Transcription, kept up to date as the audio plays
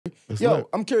It's Yo, lit.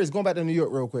 I'm curious, going back to New York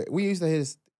real quick. We used to hear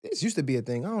this used to be a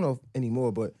thing. I don't know if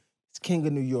anymore, but it's King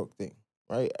of New York thing,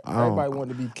 right? Everybody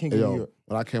wanted to be King of New York.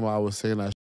 When I came out, I was saying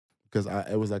that because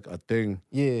it was like a thing.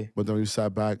 Yeah. But then when you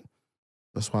sat back,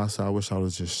 that's why I said I wish I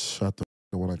would just shut the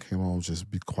when I came home, just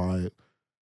be quiet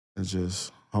and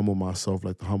just humble myself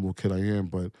like the humble kid I am.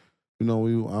 But, you know,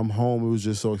 I'm home. It was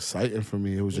just so exciting for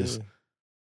me. It was just,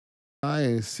 I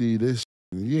ain't see this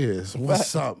in years.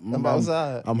 What's up? I'm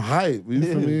outside. I'm hyped. You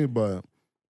feel me? But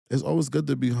it's always good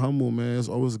to be humble, man. It's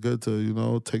always good to, you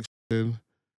know, take shit in,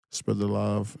 spread the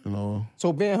love, you know.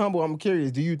 So being humble, I'm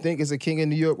curious, do you think it's a King of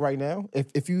New York right now?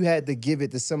 If you had to give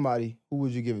it to somebody, who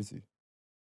would you give it to?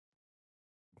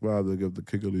 Rather give the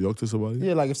King of New York to somebody?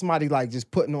 Yeah, like if somebody like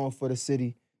just putting on for the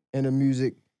city in a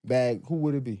music bag, who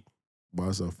would it be?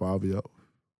 Myself, Fivio.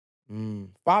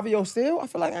 Fivio still? I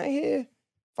feel like I ain't hear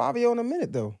Fivio in a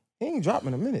minute though. He ain't dropping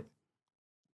in a minute.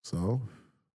 So,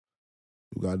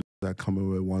 you got that coming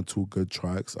with 1, 2 good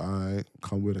tracks. I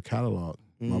come with a catalog.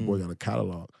 My boy got a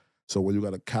catalog. So when you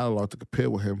got a catalog to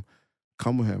compare with him,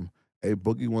 come with him. Hey,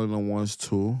 Boogie one of them ones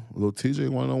too. Lil TJ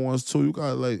one of them ones too. You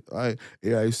got like,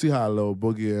 you see how Lil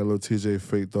Boogie and Lil TJ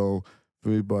fake though for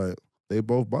me, but they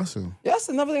both busting. Yeah, that's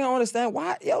another thing I don't understand.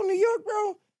 Why, yo, New York,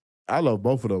 bro? I love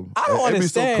both of them. I don't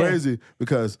understand. It be so crazy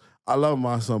because I love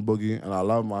my son Boogie and I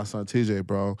love my son TJ,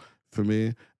 bro. For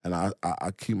me, and I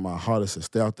keep my hardest to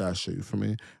stay out that shit. You feel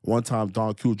me? One time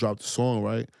Don Q dropped the song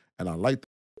right, and I liked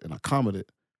it and I commented,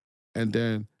 and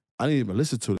then I didn't even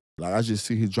listen to it. Like, I just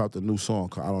see he dropped a new song,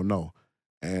 cause I don't know.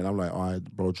 And I'm like, all right,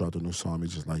 bro, dropped a new song. He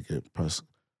just like it. Press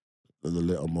the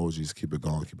little emojis, keep it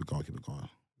going, keep it going, keep it going.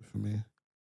 You feel me?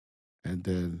 And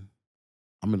then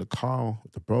I'm in the car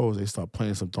with the bros. They start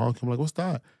playing some Don Q. I'm like, what's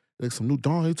that? Like some new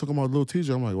Don. He talking about Lil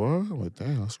TJ. I'm like, what? I'm like,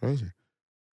 damn, that's crazy.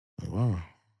 Like, wow.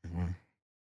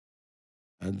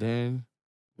 And then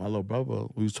my little brother,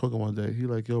 we was talking one day. He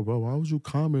like, yo, bro, why would you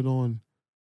comment on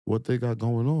what they got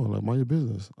going on? Like, mind your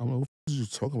business. I'm like, what the f you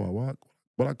talking about?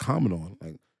 What I comment on?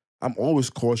 Like, I'm always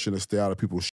cautious to stay out of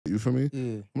people's shit. You feel me?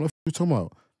 Yeah. I'm like, what you talking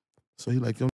about? So he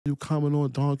like, yo, you comment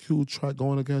on Don Q track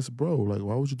going against bro. Like,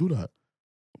 why would you do that?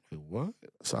 I'm like, what?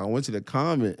 So I went to the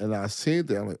comment and I seen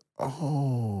that. I'm like,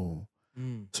 oh.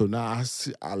 So now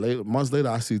months later,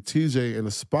 I see TJ in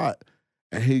the spot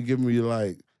and he giving me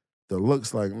like the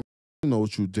looks like, you know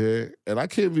what you did. And I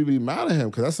can't really be mad at him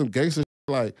because that's some gangster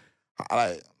shit.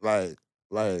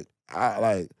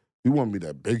 You want me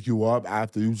to big you up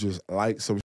after you just like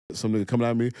some nigga coming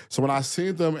at me. So when I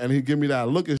seen them and he give me that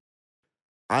look,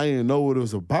 I didn't know what it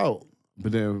was about.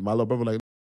 But then my little brother like,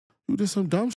 you did some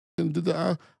dumb shit and did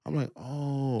that. I'm like,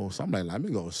 oh. So I'm like, let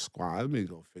me go squad. Let me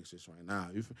go fix this right now.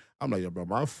 I'm like, yo, bro,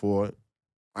 my fault.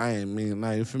 I ain't mean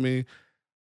that. You feel me?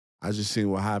 I just seen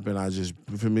what happened. I just,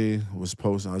 for me, was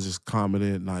posting. I just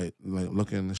commented, like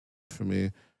looking and shit for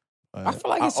me. I feel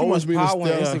like it's too much power on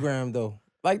Instagram, though.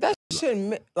 Like, that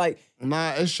shouldn't, like...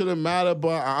 Nah, it shouldn't matter,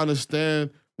 but I understand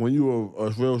when you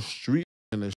a real street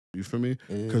in this shit, you feel me?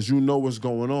 Because you know what's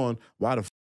going on. Why the f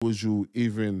would you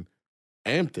even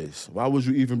amp this? Why would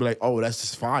you even be like, oh, that's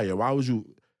just fire? Why would you...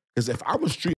 Because if I'm a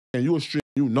street and you a street,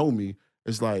 you know me,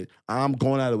 it's like, I'm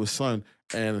going at it with son,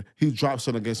 and he drops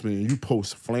something against me, and you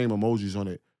post flame emojis on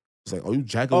it. It's like, oh, you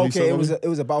jacking me? Okay, it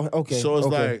was about, okay. So it's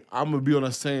like, I'm going to be on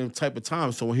the same type of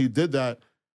time. So when he did that,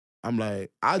 I'm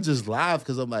like, I just laughed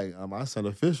because I'm like, my son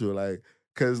official. Like,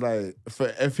 because like,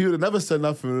 if he would have never said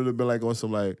nothing, it would have been like on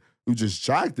some like, you just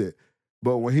jacked it.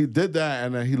 But when he did that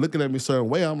and then he looking at me a certain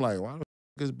way, I'm like, why the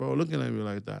f is bro looking at me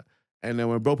like that? And then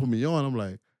when bro put me on, I'm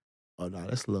like, oh, nah,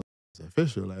 that's a little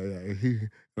official.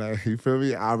 Like he feel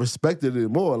me? I respected it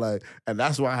more. Like, and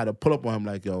that's why I had to pull up on him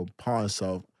like, yo, pawn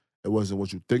himself. It wasn't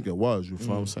what you think it was. You feel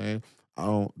what I'm saying?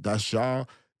 That's y'all.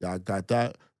 Y'all got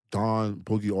that. Don,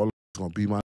 Boogie, all of it's gonna be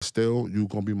my still. You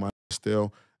gonna be my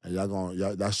still. And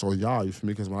that's on y'all. You feel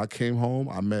me? Because when I came home,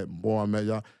 I met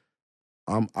y'all.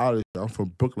 I'm out of here. I'm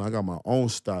from Brooklyn. I got my own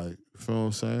style. You feel what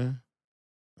I'm saying?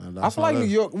 And I feel like New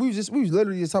York, we was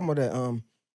literally just talking about that.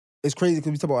 It's crazy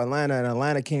because we talk about Atlanta, and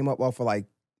Atlanta came up off of like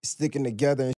sticking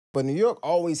together. And but New York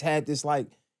always had this like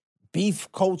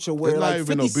beef culture where like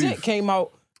 50 Cent came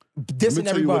out dissing everybody. Let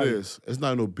me tell you what it is. It's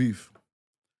not no beef.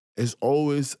 It's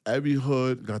always every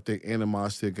hood got their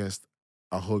animosity against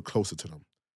a hood closer to them.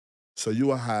 So you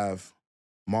will have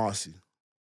Marcy,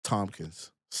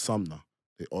 Tompkins, Sumner.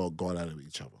 They all going at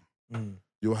each other.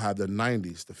 You'll have the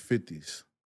 90s, the 50s,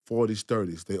 40s,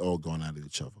 30s. They all going at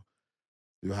each other.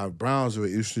 You have Brownsville,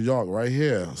 East New York, right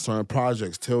here. Certain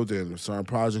projects, Tilden, certain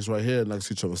projects right here next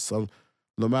to each other. So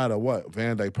no matter what,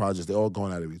 Van Dyke projects, they all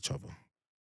going at each other.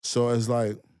 So it's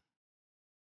like,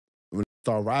 when you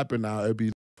start rapping now, it'd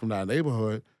be from that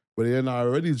neighborhood, but they're not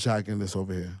already jacking this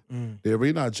over here. They're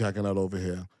already not jacking that over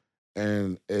here.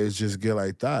 And it's just get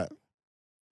like that.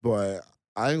 But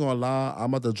I ain't gonna lie,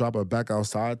 I'm about to drop a back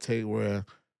outside tape where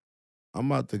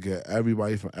I'm about to get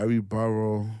everybody from every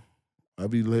borough,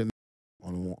 every lit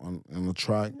on the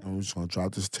track, and we're just gonna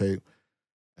drop this tape.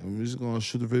 And we're just gonna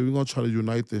shoot the video. We're gonna try to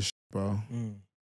unite this shit, bro.